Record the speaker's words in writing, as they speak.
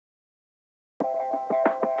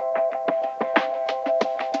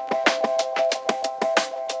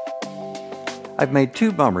I've made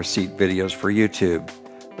 2 bomber seat videos for YouTube.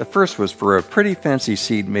 The first was for a pretty fancy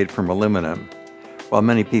seat made from aluminum. While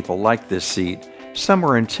many people liked this seat, some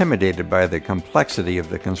were intimidated by the complexity of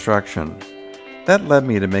the construction. That led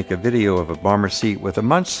me to make a video of a bomber seat with a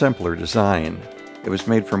much simpler design. It was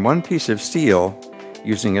made from one piece of steel,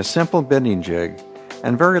 using a simple bending jig,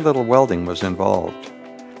 and very little welding was involved.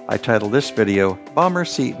 I titled this video, Bomber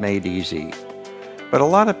Seat Made Easy. But a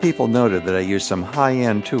lot of people noted that I used some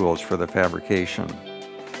high-end tools for the fabrication.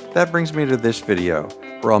 That brings me to this video,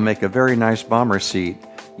 where I'll make a very nice bomber seat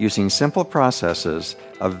using simple processes,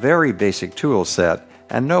 a very basic tool set,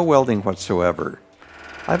 and no welding whatsoever.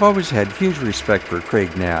 I've always had huge respect for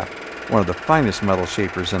Craig Knapp, one of the finest metal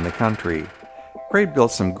shapers in the country. Craig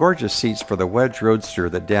built some gorgeous seats for the Wedge Roadster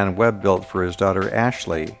that Dan Webb built for his daughter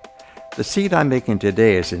Ashley. The seat I'm making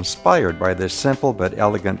today is inspired by this simple but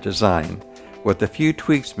elegant design, with a few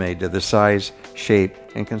tweaks made to the size, shape,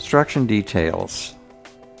 and construction details.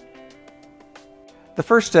 The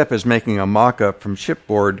first step is making a mock-up from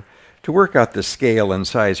chipboard to work out the scale and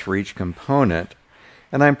size for each component,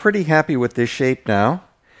 and I'm pretty happy with this shape now.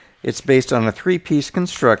 It's based on a 3-piece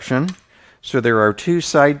construction, so there are 2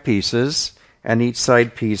 side pieces, and each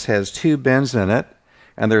side piece has 2 bends in it,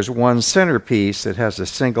 and there's one center piece that has a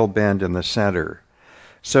single bend in the center.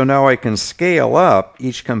 So now I can scale up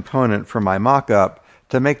each component for my mock-up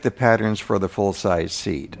to make the patterns for the full-size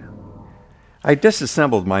seat. I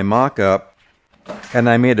disassembled my mock-up, and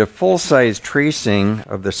I made a full-size tracing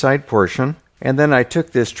of the side portion, and then I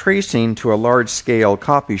took this tracing to a large-scale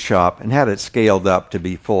copy shop and had it scaled up to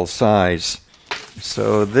be full-size.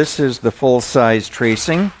 So this is the full-size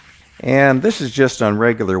tracing, and this is just on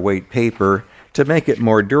regular weight paper. To make it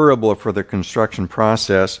more durable for the construction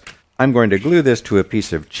process, I'm going to glue this to a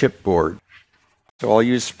piece of chipboard. So I'll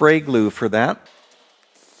use spray glue for that.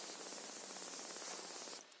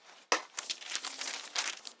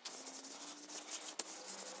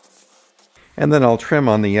 And then I'll trim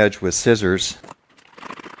on the edge with scissors.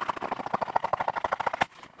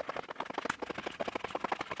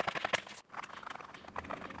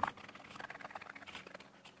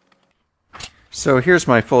 So here's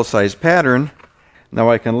my full-size pattern. Now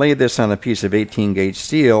I can lay this on a piece of 18-gauge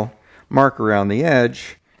steel, mark around the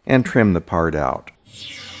edge, and trim the part out.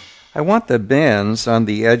 I want the bends on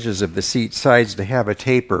the edges of the seat sides to have a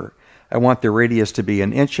taper. I want the radius to be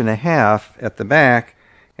 1.5 inches at the back,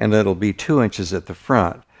 and it'll be 2 inches at the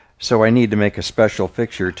front. So I need to make a special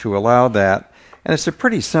fixture to allow that. And it's a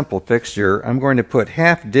pretty simple fixture. I'm going to put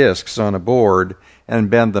half discs on a board and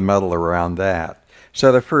bend the metal around that.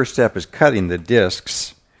 So the first step is cutting the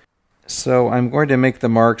discs. So I'm going to make the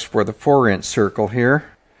marks for the 4-inch circle here.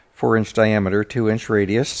 4-inch diameter, 2-inch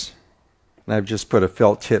radius. And I've just put a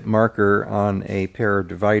felt tip marker on a pair of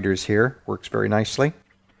dividers here. Works very nicely.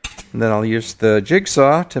 And then I'll use the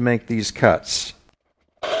jigsaw to make these cuts.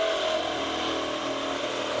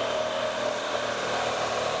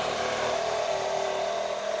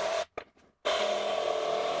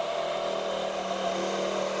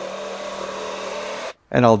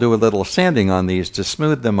 And I'll do a little sanding on these to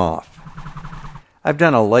smooth them off. I've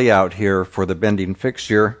done a layout here for the bending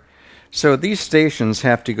fixture, so these stations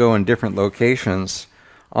have to go in different locations.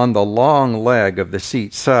 On the long leg of the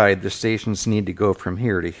seat side, the stations need to go from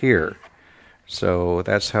here to here. So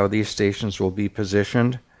that's how these stations will be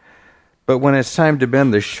positioned. But when it's time to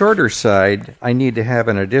bend the shorter side, I need to have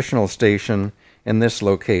an additional station in this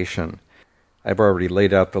location. I've already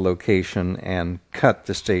laid out the location and cut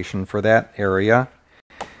the station for that area.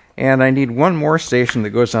 And I need one more station that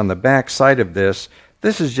goes on the back side of this.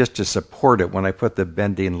 This is just to support it when I put the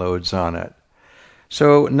bending loads on it.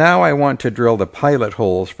 So now I want to drill the pilot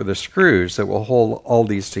holes for the screws that will hold all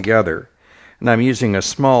these together. And I'm using a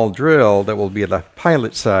small drill that will be the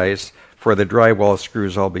pilot size for the drywall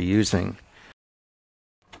screws I'll be using.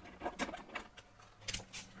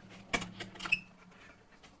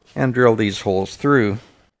 And drill these holes through.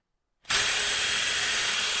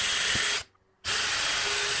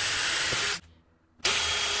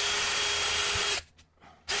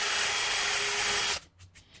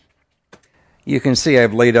 You can see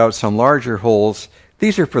I've laid out some larger holes.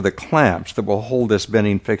 These are for the clamps that will hold this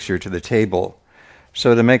bending fixture to the table.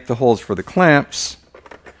 So to make the holes for the clamps,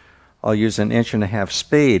 I'll use an 1.5 inch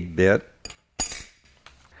spade bit.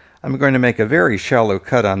 I'm going to make a very shallow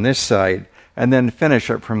cut on this side and then finish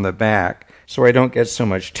up from the back so I don't get so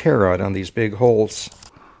much tear out on these big holes.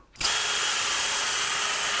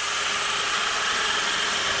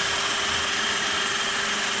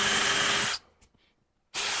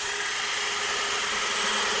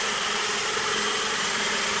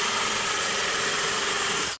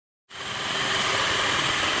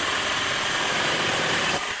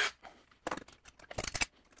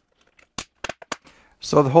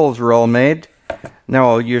 So the holes are all made. Now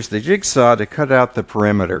I'll use the jigsaw to cut out the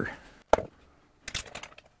perimeter.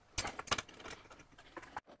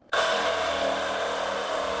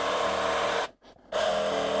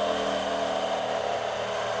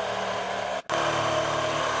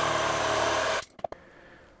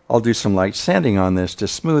 I'll do some light sanding on this to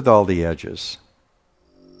smooth all the edges.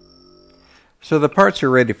 So the parts are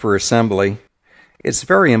ready for assembly. It's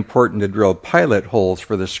very important to drill pilot holes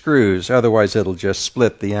for the screws, otherwise it'll just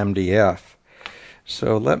split the MDF.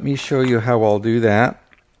 So let me show you how I'll do that.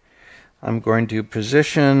 I'm going to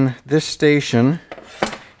position this station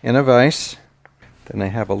in a vise. Then I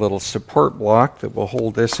have a little support block that will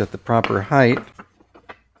hold this at the proper height.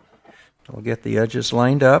 I'll get the edges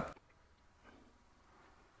lined up.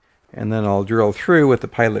 And then I'll drill through with the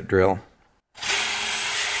pilot drill.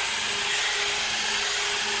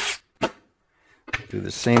 Do the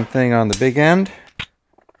same thing on the big end.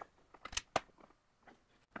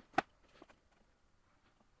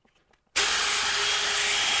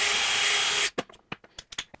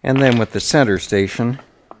 And then with the center station.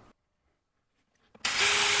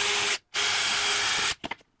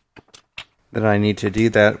 Then I need to do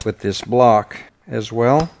that with this block as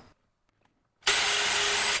well.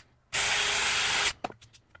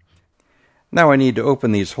 Now I need to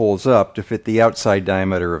open these holes up to fit the outside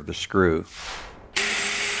diameter of the screw.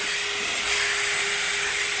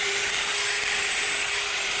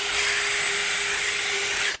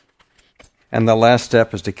 And the last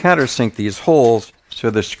step is to countersink these holes so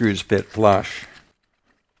the screws fit flush.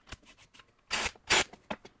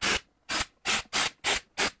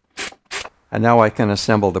 And now I can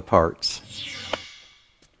assemble the parts.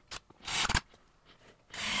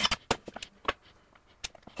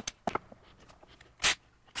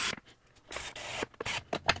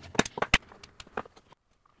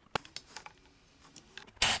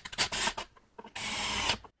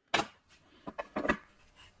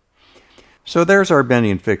 So there's our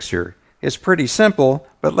bending fixture. It's pretty simple,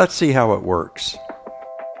 but let's see how it works.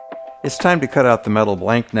 It's time to cut out the metal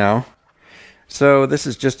blank now. So this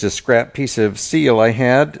is just a scrap piece of steel I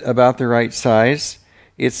had, about the right size.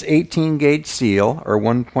 It's 18 gauge steel, or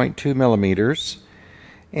 1.2 millimeters.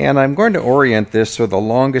 And I'm going to orient this so the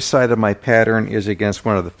longest side of my pattern is against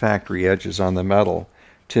one of the factory edges on the metal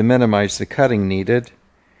to minimize the cutting needed.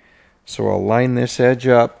 So I'll line this edge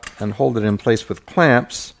up and hold it in place with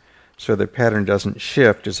clamps so the pattern doesn't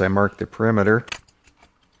shift as I mark the perimeter.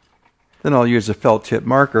 Then I'll use a felt tip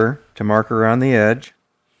marker to mark around the edge.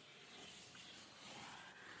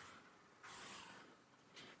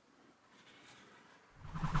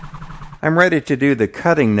 I'm ready to do the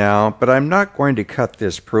cutting now, but I'm not going to cut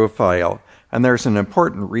this profile, and there's an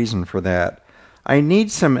important reason for that. I need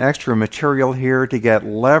some extra material here to get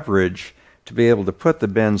leverage to be able to put the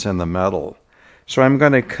bends in the metal. So I'm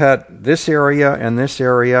going to cut this area and this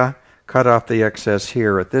area, cut off the excess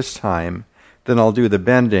here at this time, then I'll do the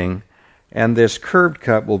bending, and this curved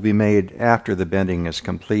cut will be made after the bending is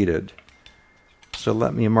completed. So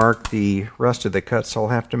let me mark the rest of the cuts I'll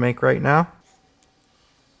have to make right now.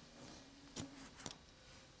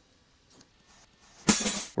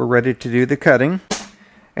 We're ready to do the cutting,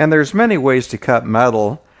 and there's many ways to cut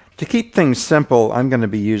metal. To keep things simple, I'm going to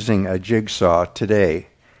be using a jigsaw today,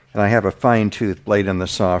 and I have a fine-tooth blade in the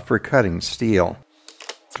saw for cutting steel.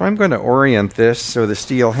 So I'm going to orient this so the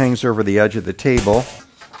steel hangs over the edge of the table,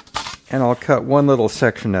 and I'll cut one little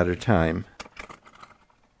section at a time.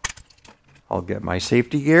 I'll get my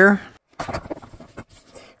safety gear,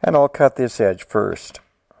 and I'll cut this edge first.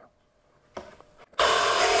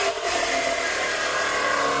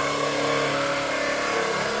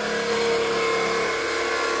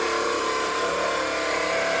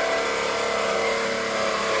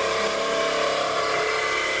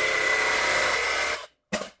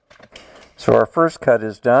 So our first cut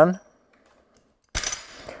is done.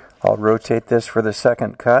 I'll rotate this for the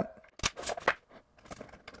second cut.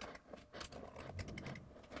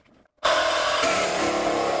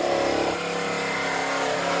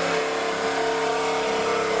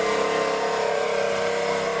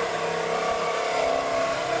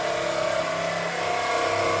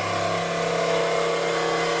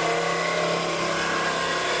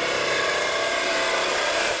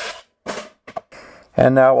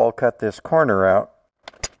 And now I'll cut this corner out.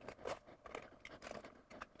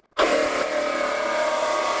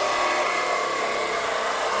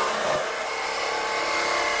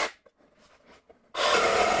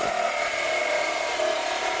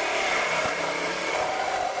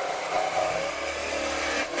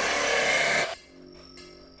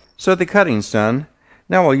 So the cutting's done.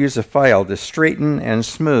 Now I'll use a file to straighten and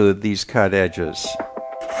smooth these cut edges.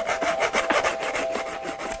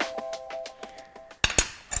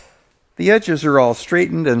 The edges are all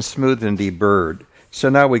straightened and smoothed and deburred, so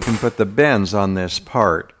now we can put the bends on this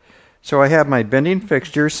part. So I have my bending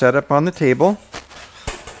fixture set up on the table.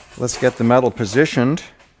 Let's get the metal positioned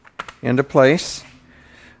into place.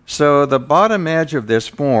 So the bottom edge of this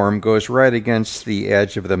form goes right against the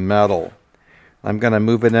edge of the metal. I'm going to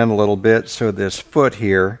move it in a little bit so this foot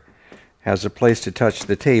here has a place to touch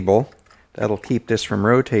the table. That'll keep this from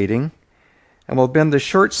rotating. And we'll bend the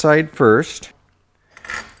short side first.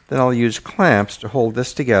 Then I'll use clamps to hold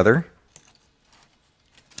this together.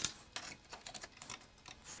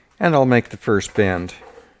 And I'll make the first bend.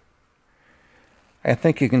 I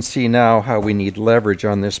think you can see now how we need leverage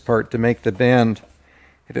on this part to make the bend.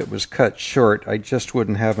 If it was cut short, I just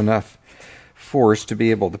wouldn't have enough force to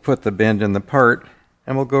be able to put the bend in the part.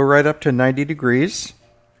 And we'll go right up to 90 degrees.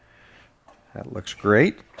 That looks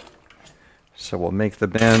great. So we'll make the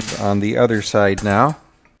bend on the other side now.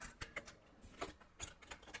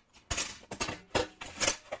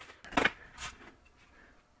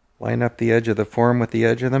 Line up the edge of the form with the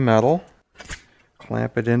edge of the metal.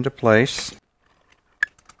 Clamp it into place.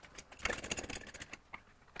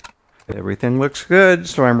 Everything looks good,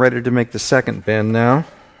 so I'm ready to make the second bend now.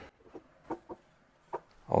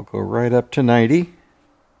 I'll go right up to 90. I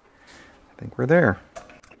think we're there.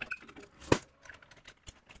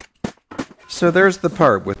 So there's the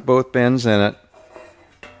part with both bends in it.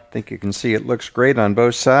 I think you can see it looks great on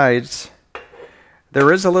both sides.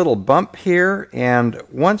 There is a little bump here, and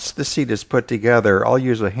once the seat is put together, I'll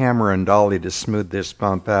use a hammer and dolly to smooth this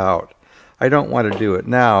bump out. I don't want to do it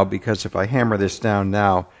now because if I hammer this down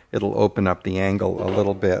now, it'll open up the angle a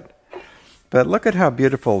little bit. But look at how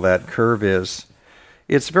beautiful that curve is.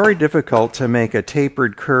 It's very difficult to make a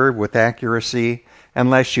tapered curve with accuracy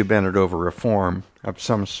unless you bend it over a form of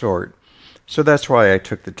some sort. So that's why I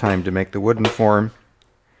took the time to make the wooden form.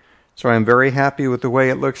 So I'm very happy with the way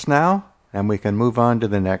it looks now, and we can move on to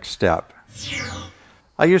the next step.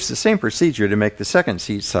 I used the same procedure to make the second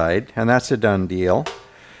seat side, and that's a done deal.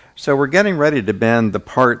 So we're getting ready to bend the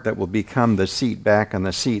part that will become the seat back and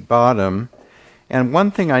the seat bottom. And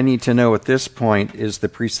one thing I need to know at this point is the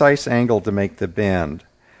precise angle to make the bend.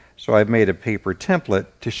 So I've made a paper template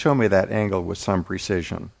to show me that angle with some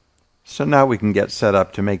precision. So now we can get set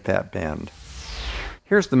up to make that bend.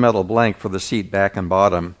 Here's the metal blank for the seat back and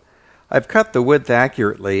bottom. I've cut the width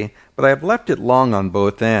accurately, but I've left it long on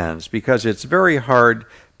both ends because it's very hard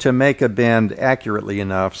to make a bend accurately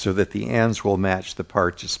enough so that the ends will match the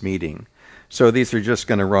parts it's meeting. So these are just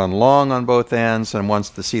going to run long on both ends, and once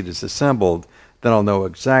the seat is assembled, then I'll know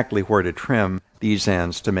exactly where to trim these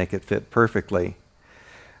ends to make it fit perfectly.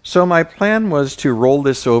 So my plan was to roll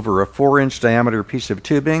this over a 4-inch diameter piece of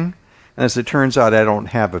tubing, and as it turns out, I don't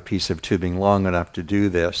have a piece of tubing long enough to do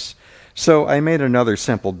this. So I made another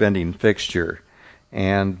simple bending fixture,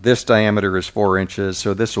 and this diameter is 4 inches,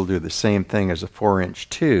 so this will do the same thing as a 4-inch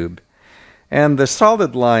tube. And the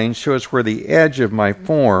solid line shows where the edge of my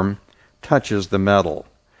form touches the metal.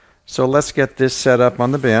 So let's get this set up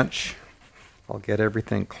on the bench. I'll get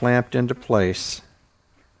everything clamped into place,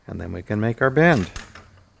 and then we can make our bend.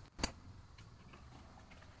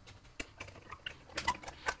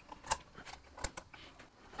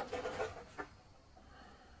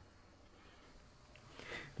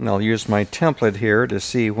 And I'll use my template here to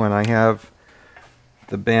see when I have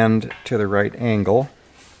the bend to the right angle.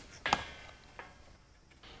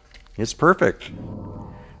 It's perfect.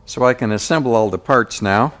 So I can assemble all the parts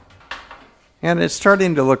now. And it's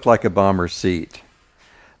starting to look like a bomber seat.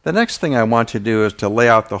 The next thing I want to do is to lay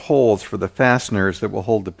out the holes for the fasteners that will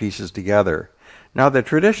hold the pieces together. Now the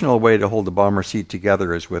traditional way to hold a bomber seat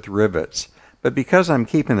together is with rivets. But because I'm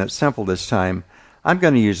keeping it simple this time, I'm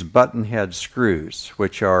going to use button head screws,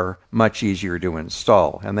 which are much easier to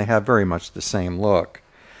install, and they have very much the same look.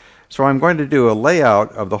 So I'm going to do a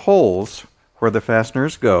layout of the holes where the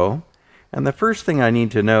fasteners go, and the first thing I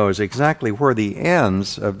need to know is exactly where the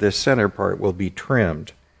ends of this center part will be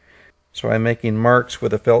trimmed. So I'm making marks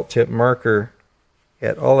with a felt tip marker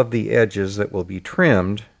at all of the edges that will be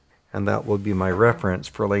trimmed, and that will be my reference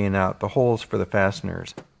for laying out the holes for the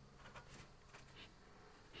fasteners.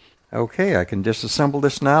 Okay, I can disassemble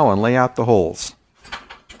this now and lay out the holes.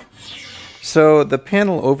 So the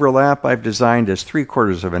panel overlap I've designed is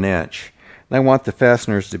 3/4 of an inch. And I want the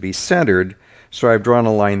fasteners to be centered, so I've drawn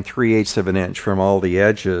a line 3/8 of an inch from all the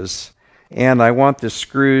edges. And I want the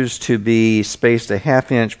screws to be spaced a 1/2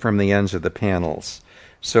 inch from the ends of the panels.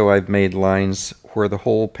 So I've made lines where the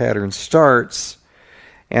hole pattern starts,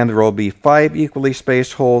 and there will be 5 equally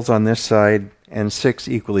spaced holes on this side and 6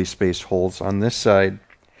 equally spaced holes on this side.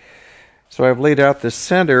 So I've laid out the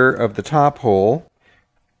center of the top hole,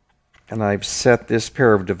 And I've set this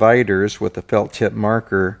pair of dividers with a felt tip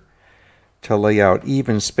marker to lay out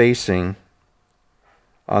even spacing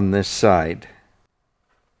on this side.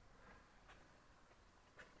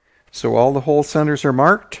 So all the hole centers are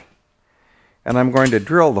marked, and I'm going to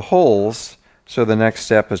drill the holes, so the next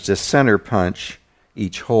step is to center punch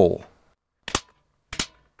each hole.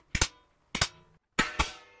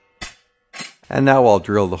 And now I'll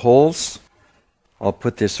drill the holes. I'll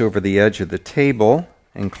put this over the edge of the table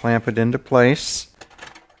and clamp it into place.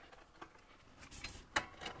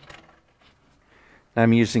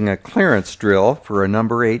 I'm using a clearance drill for a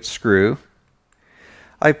number 8 screw.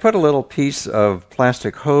 I put a little piece of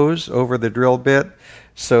plastic hose over the drill bit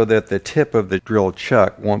so that the tip of the drill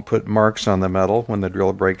chuck won't put marks on the metal when the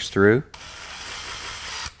drill breaks through.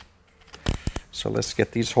 So let's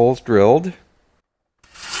get these holes drilled.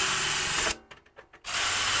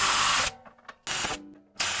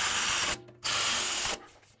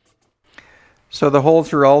 So the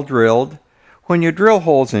holes are all drilled. When you drill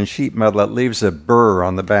holes in sheet metal, it leaves a burr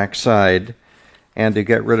on the back side. And to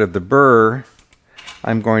get rid of the burr,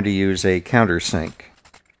 I'm going to use a countersink.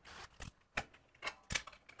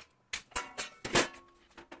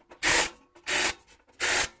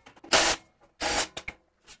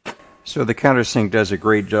 So the countersink does a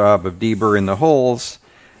great job of deburring the holes.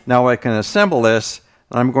 Now I can assemble this,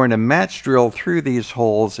 and I'm going to match drill through these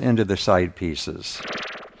holes into the side pieces.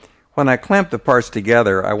 When I clamp the parts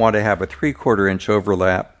together, I want to have a 3/4 inch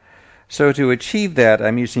overlap. So to achieve that,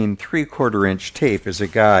 I'm using 3/4 inch tape as a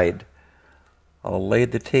guide. I'll lay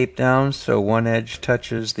the tape down so one edge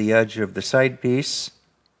touches the edge of the side piece.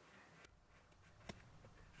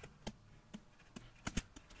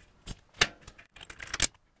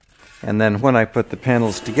 And then when I put the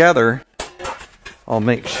panels together, I'll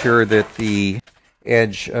make sure that the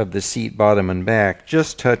edge of the seat bottom and back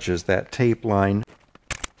just touches that tape line.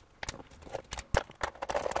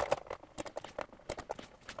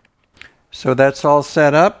 So that's all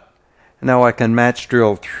set up. Now I can match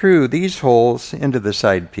drill through these holes into the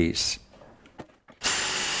side piece.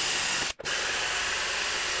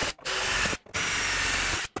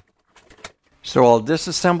 So I'll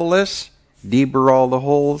disassemble this, deburr all the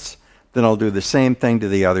holes, then I'll do the same thing to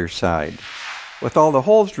the other side. With all the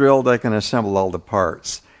holes drilled, I can assemble all the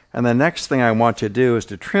parts. And the next thing I want to do is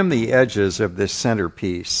to trim the edges of this center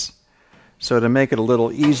piece. So to make it a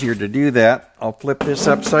little easier to do that, I'll flip this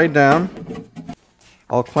upside down.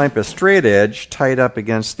 I'll clamp a straight edge tight up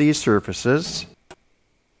against these surfaces.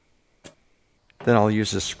 Then I'll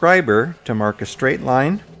use a scriber to mark a straight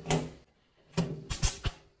line.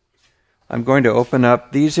 I'm going to open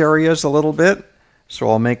up these areas a little bit, so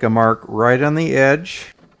I'll make a mark right on the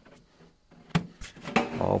edge.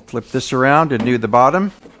 I'll flip this around and do the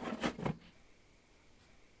bottom.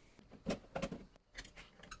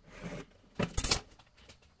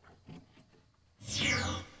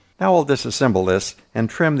 Now I'll disassemble this and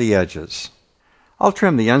trim the edges. I'll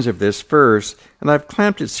trim the ends of this first, and I've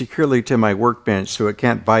clamped it securely to my workbench so it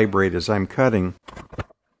can't vibrate as I'm cutting.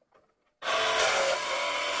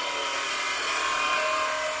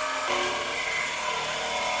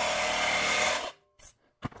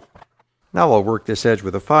 Now I'll work this edge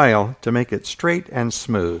with a file to make it straight and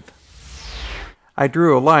smooth. I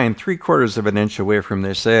drew a line 3/4 of an inch away from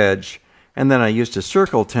this edge, and then I used a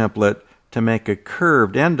circle template to make a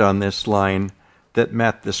curved end on this line that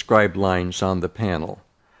met the scribed lines on the panel.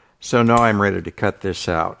 So now I'm ready to cut this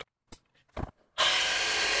out.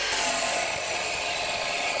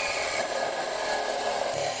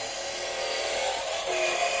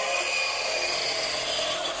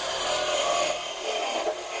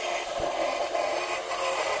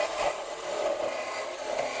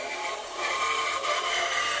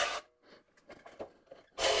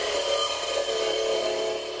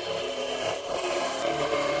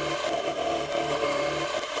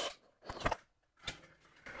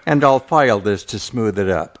 And I'll file this to smooth it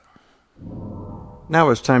up. Now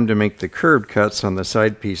it's time to make the curved cuts on the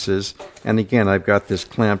side pieces, and again I've got this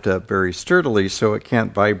clamped up very sturdily so it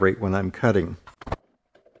can't vibrate when I'm cutting.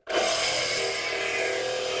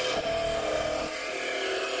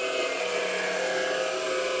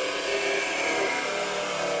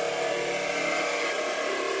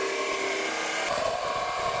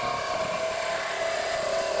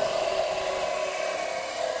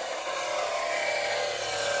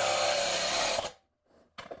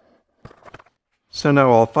 So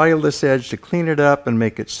now I'll file this edge to clean it up and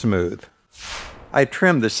make it smooth. I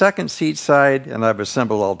trimmed the second seat side and I've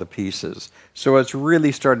assembled all the pieces. So it's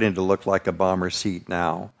really starting to look like a bomber seat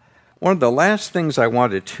now. One of the last things I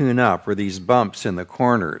want to tune up are these bumps in the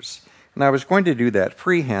corners. and I was going to do that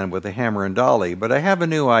freehand with a hammer and dolly, but I have a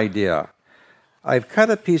new idea. I've cut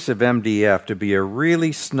a piece of MDF to be a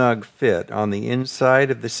really snug fit on the inside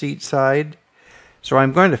of the seat side. So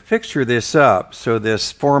I'm going to fixture this up so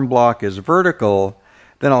this form block is vertical,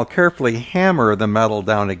 then I'll carefully hammer the metal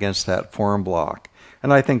down against that form block.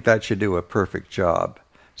 And I think that should do a perfect job.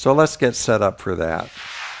 So let's get set up for that.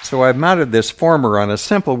 So I've mounted this former on a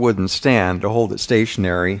simple wooden stand to hold it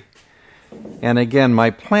stationary. And again, my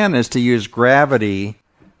plan is to use gravity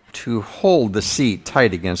to hold the seat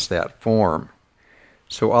tight against that form.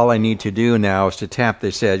 So all I need to do now is to tap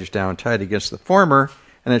this edge down tight against the former,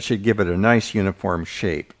 and it should give it a nice uniform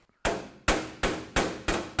shape.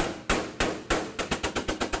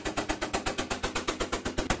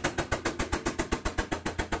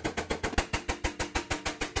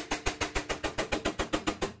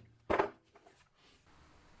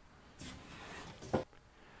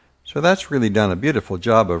 So that's really done a beautiful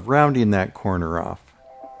job of rounding that corner off.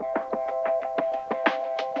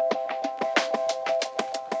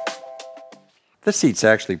 This seat's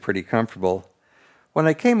actually pretty comfortable. When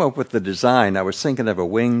I came up with the design, I was thinking of a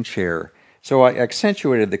wing chair, so I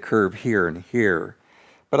accentuated the curve here and here.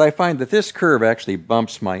 But I find that this curve actually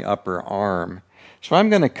bumps my upper arm. So I'm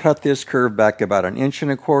going to cut this curve back about 1 1/4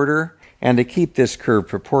 inches, and to keep this curve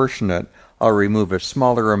proportionate, I'll remove a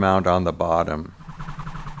smaller amount on the bottom.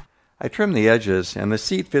 I trim the edges, and the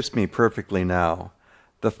seat fits me perfectly now.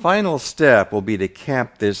 The final step will be to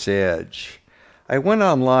cap this edge. I went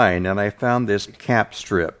online and I found this cap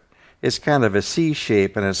strip. It's kind of a C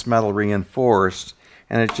shape and it's metal reinforced,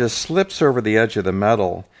 and it just slips over the edge of the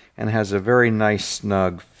metal and has a very nice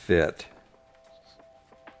snug fit.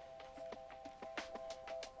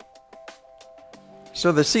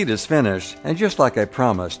 So the seat is finished, and just like I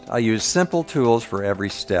promised, I use simple tools for every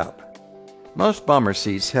step. Most bomber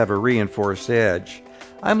seats have a reinforced edge.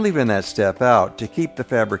 I'm leaving that step out to keep the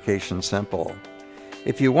fabrication simple.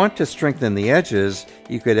 If you want to strengthen the edges,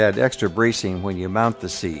 you could add extra bracing when you mount the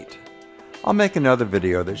seat. I'll make another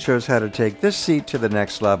video that shows how to take this seat to the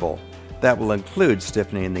next level. That will include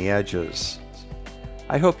stiffening the edges.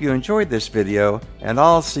 I hope you enjoyed this video, and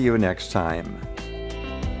I'll see you next time.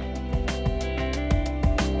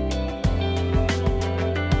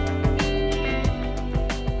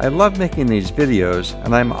 I love making these videos,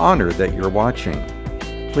 and I'm honored that you're watching.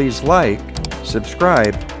 Please like,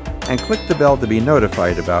 subscribe, and click the bell to be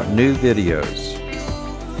notified about new videos.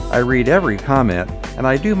 I read every comment, and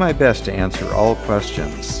I do my best to answer all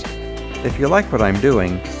questions. If you like what I'm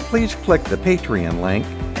doing, please click the Patreon link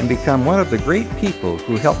and become one of the great people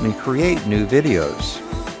who help me create new videos.